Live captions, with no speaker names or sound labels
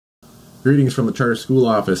Greetings from the Charter School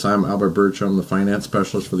Office. I'm Albert Bertram, the Finance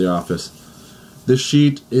Specialist for the office. This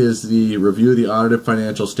sheet is the review of the audited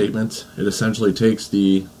financial statements. It essentially takes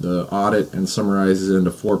the audit and summarizes it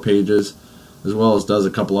into 4 pages, as well as does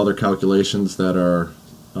a couple other calculations that are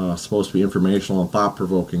supposed to be informational and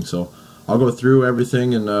thought-provoking. So I'll go through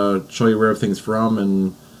everything and show you where everything's from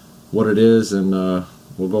and what it is, and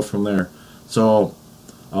we'll go from there. So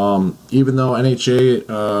even though NHA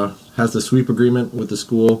has the sweep agreement with the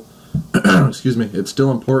school, excuse me, it's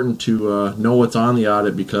still important to know what's on the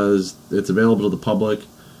audit because it's available to the public,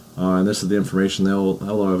 and this is the information they'll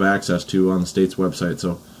have access to on the state's website.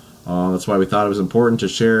 So that's why we thought it was important to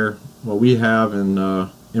share what we have and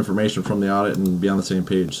information from the audit and be on the same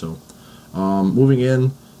page. So moving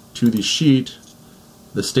in to the sheet,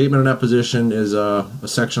 the statement of net position is a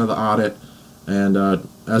section of the audit, and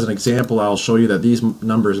as an example, I'll show you that these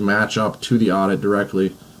numbers match up to the audit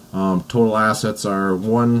directly. Total assets are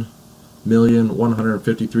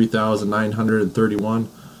 $1,153,931.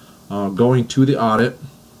 Going to the audit,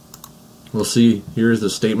 we'll see here's the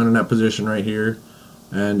statement of net position right here,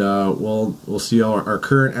 and we'll see our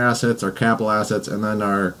current assets, our capital assets, and then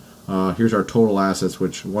our here's our total assets,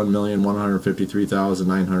 which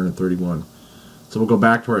 $1,153,931. So we'll go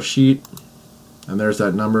back to our sheet, and there's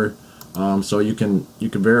that number. So you can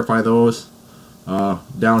verify those.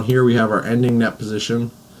 Down here we have our ending net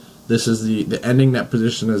position. This is the ending net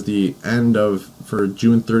position is the end for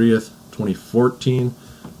June 30th, 2014.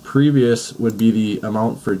 Previous would be the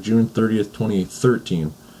amount for June 30th,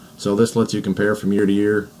 2013. So this lets you compare from year to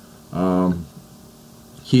year.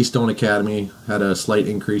 Keystone Academy had a slight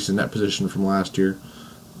increase in net position from last year.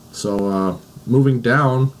 So moving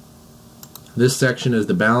down, this section is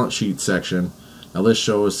the balance sheet section. Now this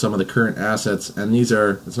shows some of the current assets, and these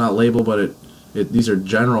are, it's not labeled, but these are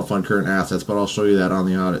general fund current assets, but I'll show you that on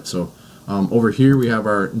the audit. So over here we have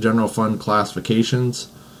our general fund classifications.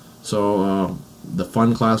 So the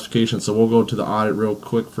fund classification, so we'll go to the audit real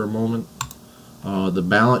quick for a moment. The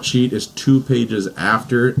balance sheet is 2 pages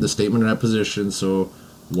after the statement of net position, so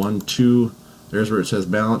 1, 2, there's where it says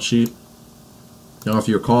balance sheet. Now if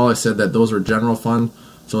you recall, I said that those are general fund,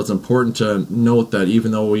 so it's important to note that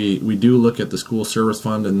even though we do look at the school service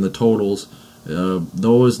fund and the totals,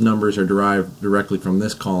 those numbers are derived directly from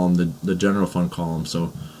this column, the general fund column.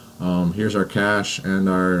 So here's our cash and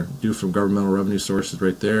our due from governmental revenue sources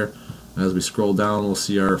right there. As we scroll down, we'll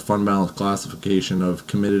see our fund balance classification of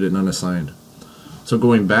committed and unassigned. So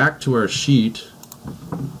going back to our sheet,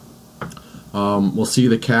 we'll see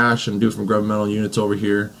the cash and due from governmental units over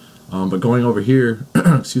here. But going over here,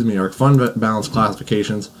 excuse me, our fund balance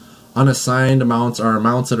classifications, unassigned amounts are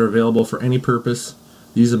amounts that are available for any purpose.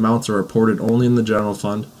 These amounts are reported only in the general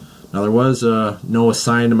fund. Now there was no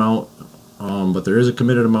assigned amount, but there is a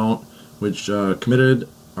committed amount, which committed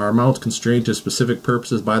are amounts constrained to specific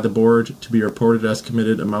purposes by the board to be reported as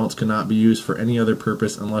committed. Amounts cannot be used for any other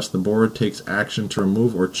purpose unless the board takes action to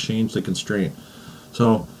remove or change the constraint.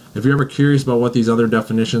 So if you're ever curious about what these other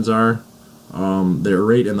definitions are, they're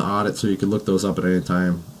right in the audit, so you can look those up at any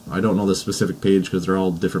time. I don't know the specific page because they're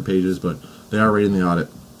all different pages, but they are right in the audit.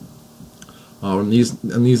 And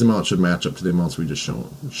these amounts should match up to the amounts we just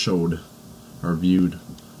showed or viewed.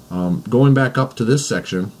 Going back up to this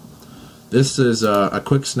section, this is a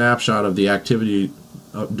quick snapshot of the activity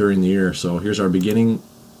during the year. So here's our beginning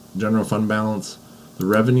general fund balance, the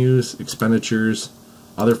revenues, expenditures,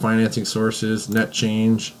 other financing sources, net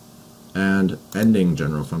change, and ending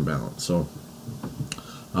general fund balance. So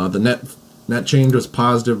the net change was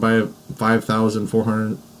positive by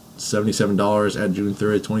 $5,477 at June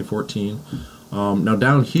 30th, 2014. Now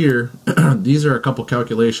down here, these are a couple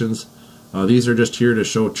calculations. These are just here to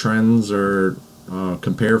show trends or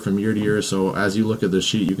compare from year to year. So as you look at the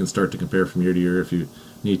sheet, you can start to compare from year to year if you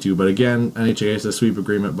need to. But again, NHA has a sweep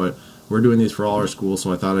agreement, but we're doing these for all our schools,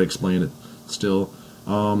 so I thought I'd explain it still.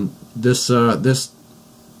 This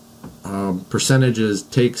percentages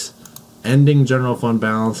takes ending general fund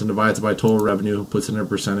balance and divides it by total revenue, puts it in a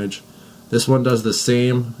percentage. This one does the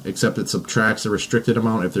same, except it subtracts a restricted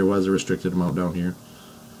amount if there was a restricted amount down here.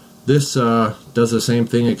 This does the same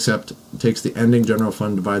thing, except takes the ending general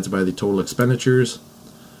fund, divides it by the total expenditures.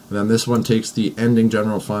 And then this one takes the ending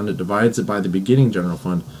general fund, it divides it by the beginning general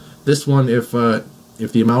fund. This one, if the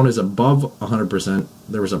amount is above 100%,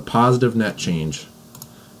 there was a positive net change.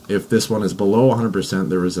 If this one is below 100%,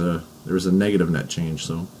 there was a negative net change.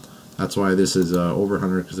 So that's why this is over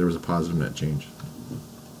 100, because there was a positive net change.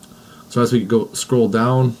 So as we scroll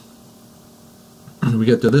down, we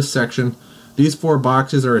get to this section. These 4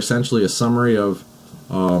 boxes are essentially a summary of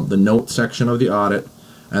the note section of the audit,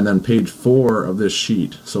 and then page 4 of this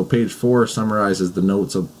sheet. So page 4 summarizes the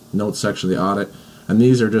notes of notes section of the audit, and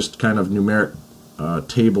these are just kind of numeric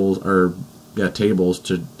tables, or tables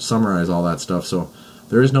to summarize all that stuff. So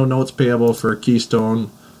there is no notes payable for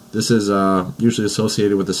Keystone. This is usually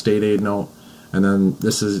associated with the state aid note, and then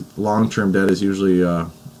this is long-term debt is usually a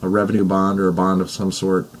revenue bond or a bond of some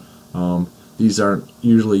sort. These aren't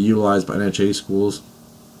usually utilized by NHA schools.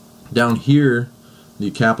 Down here,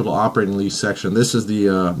 the capital operating lease section, this is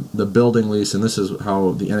the building lease, and this is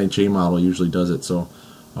how the NHA model usually does it. So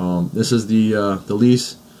this is the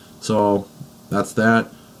lease, so that's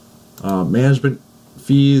that. Management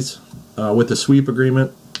fees with the sweep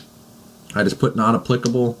agreement, I just put not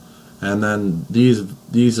applicable, and then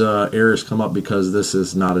these errors come up because this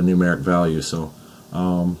is not a numeric value. So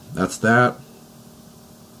that's that.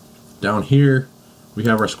 Down here we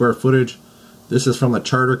have our square footage. This is from the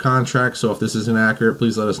charter contract, so if this is inaccurate,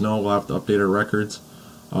 please let us know. We'll have to update our records.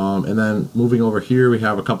 And then moving over here, we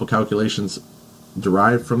have a couple calculations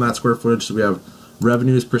derived from that square footage. So we have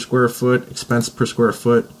revenues per square foot, expense per square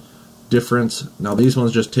foot, difference. Now these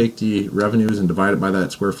ones just take the revenues and divide it by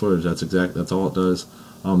that square footage. That's all it does.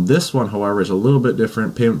 This one, however, is a little bit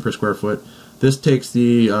different. Payment per square foot. This takes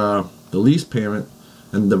the lease payment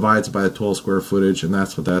and divides by the total square footage, and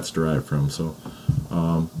that's what that's derived from. So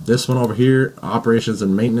this one over here, operations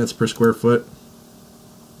and maintenance per square foot,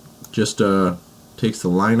 just takes the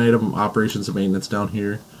line item operations and maintenance down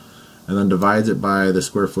here, and then divides it by the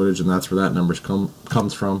square footage, and that's where that number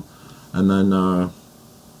comes from. And then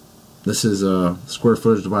this is square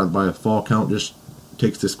footage divided by a fall count, just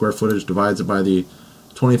takes the square footage, divides it by the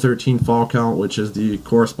 2013 fall count, which is the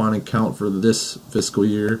corresponding count for this fiscal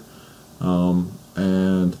year.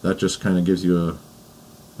 And that just kind of gives you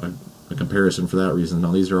a comparison for that reason.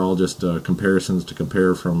 Now these are all just comparisons to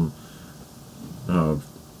compare from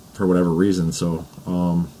for whatever reason. So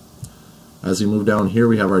as we move down here,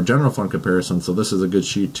 we have our general fund comparison. So this is a good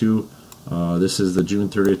sheet too. This is the June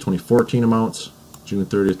 30th 2014 amounts, June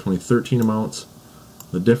 30th 2013 amounts,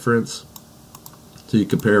 the difference. So you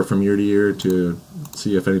compare from year to year to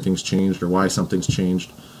see if anything's changed or why something's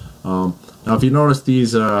changed. Now if you notice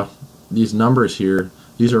these numbers here,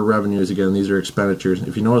 these are revenues again, these are expenditures.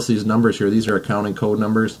 If you notice these numbers here, these are accounting code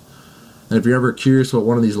numbers. And if you're ever curious what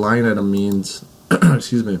one of these line item means,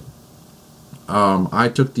 excuse me, I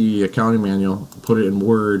took the accounting manual, put it in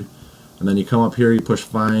Word, and then you come up here, you push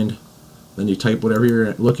find, then you type whatever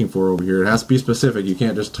you're looking for over here. It has to be specific. You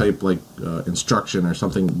can't just type like instruction or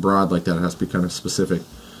something broad like that. It has to be kind of specific.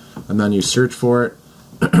 And then you search for it,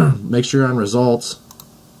 make sure you're on results,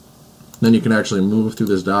 then you can actually move through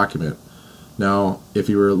this document. Now, if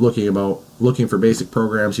you were looking for basic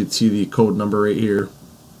programs, you'd see the code number right here.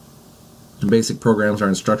 And basic programs are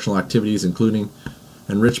instructional activities including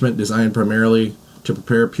enrichment designed primarily to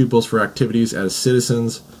prepare pupils for activities as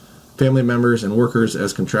citizens, family members, and workers,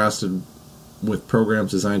 as contrasted with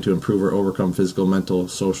programs designed to improve or overcome physical, mental,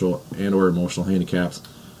 social, and or emotional handicaps.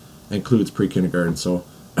 Includes pre-kindergarten. So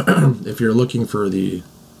if you're looking for the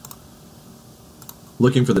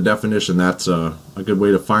definition, that's a good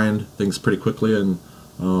way to find things pretty quickly, and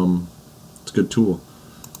it's a good tool.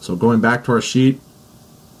 So going back to our sheet,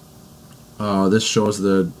 this shows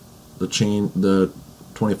the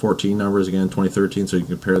 2014 numbers again, 2013, so you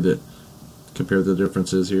can compare the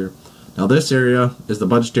differences here. Now this area is the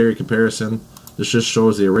budgetary comparison. This just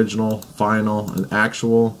shows the original, final, and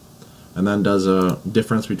actual, and then does a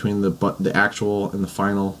difference between the actual and the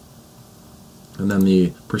final, and then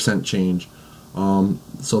the percent change.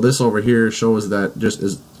 So this over here shows that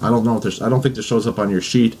I don't think this shows up on your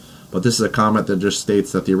sheet, but this is a comment that just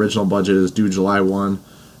states that the original budget is due July 1,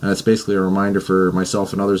 and it's basically a reminder for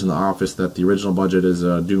myself and others in the office that the original budget is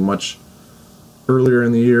due much earlier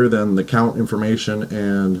in the year than the count information,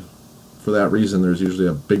 and for that reason there's usually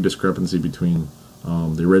a big discrepancy between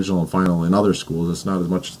the original and final in other schools. It's not as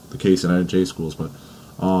much the case in NHA schools, but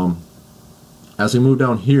as we move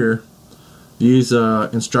down here, these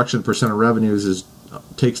instruction percent of revenues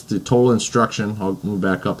takes the total instruction, I'll move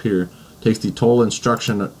back up here, takes the total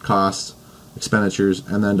instruction costs, expenditures,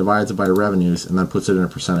 and then divides it by revenues, and then puts it in a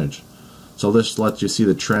percentage. So this lets you see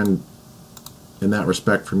the trend in that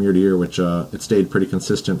respect from year to year, which it stayed pretty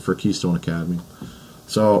consistent for Keystone Academy.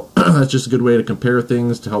 So that's just a good way to compare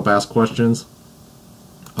things, to help ask questions.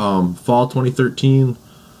 Fall 2013,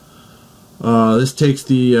 this takes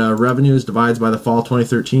the revenues, divides by the fall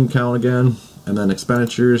 2013 count again, and then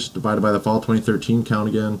expenditures divided by the fall 2013 count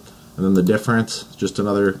again, and then the difference, just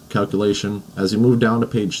another calculation. As you move down to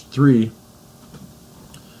page 3,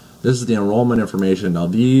 this is the enrollment information. Now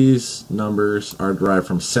these numbers are derived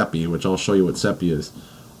from CEPI, which I'll show you what CEPI is.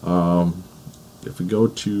 If we go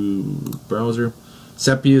to browser,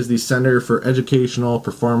 CEPI is the Center for Educational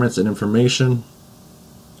Performance and Information.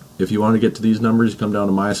 If you want to get to these numbers, you come down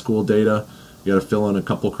to My School Data. You got to fill in a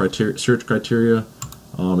couple search criteria,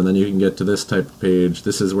 and then you can get to this type of page.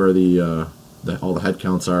 This is where all the head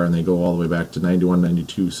counts are, and they go all the way back to 91,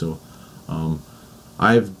 92. So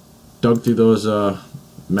I've dug through those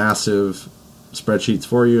massive spreadsheets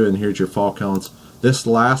for you, and here's your fall counts. This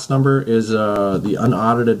last number is the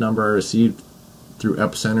unaudited number I received through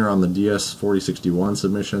Epicenter on the DS4061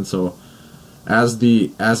 submission. So as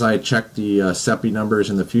I check the CEPI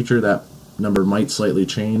numbers in the future, that number might slightly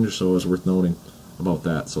change, so it's worth noting about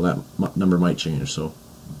that. So that number might change. So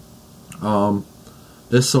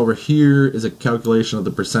this over here is a calculation of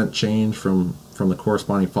the percent change from the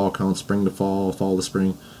corresponding fall count, spring to fall, fall to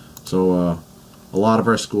spring. So a lot of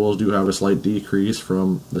our schools do have a slight decrease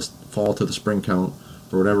from the fall to the spring count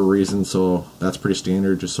for whatever reason, so that's pretty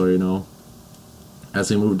standard, just so you know. As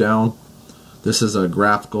we move down, this is a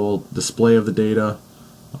graphical display of the data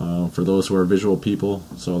for those who are visual people,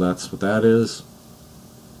 so that's what that is.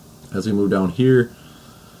 As we move down here,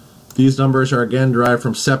 these numbers are again derived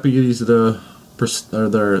from CEPI. These are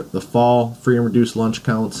the fall free and reduced lunch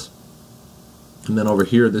counts. And then over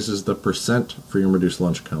here, this is the percent free and reduced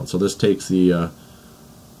lunch count. So this takes the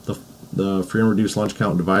free and reduced lunch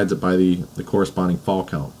count and divides it by the corresponding fall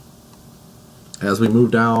count. As we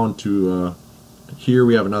move down to here,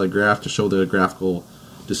 we have another graph to show the graphical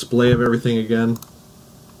display of everything again.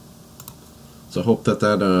 So I hope that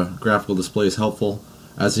graphical display is helpful.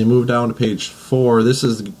 As we move down to page 4, this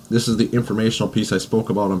is the informational piece I spoke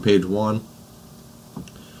about on page 1.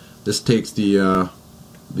 This takes the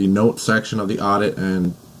note section of the audit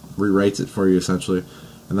and rewrites it for you essentially.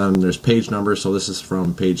 And then there's page numbers, so this is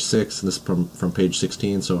from page 6 and this is from page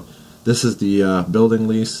 16. So this is the building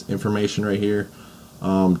lease information right here.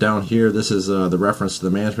 Down here, this is the reference to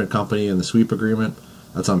the management company and the sweep agreement.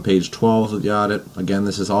 That's on page 12 of the audit. Again,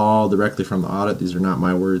 this is all directly from the audit. These are not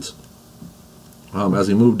my words. As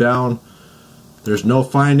we move down, there's no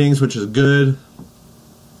findings, which is good.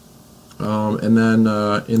 And then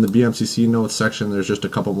in the BMCC notes section, there's just a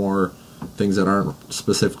couple more things that aren't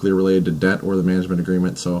specifically related to debt or the management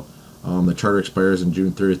agreement. So the charter expires in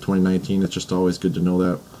June 30th, 2019. It's just always good to know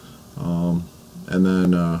that. And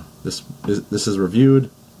then this is reviewed.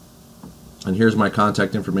 And here's my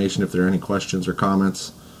contact information if there are any questions or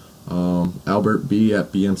comments.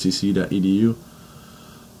 albertb@bmcc.edu.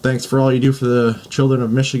 Thanks for all you do for the children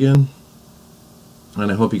of Michigan.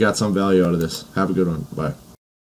 And I hope you got some value out of this. Have a good one. Bye.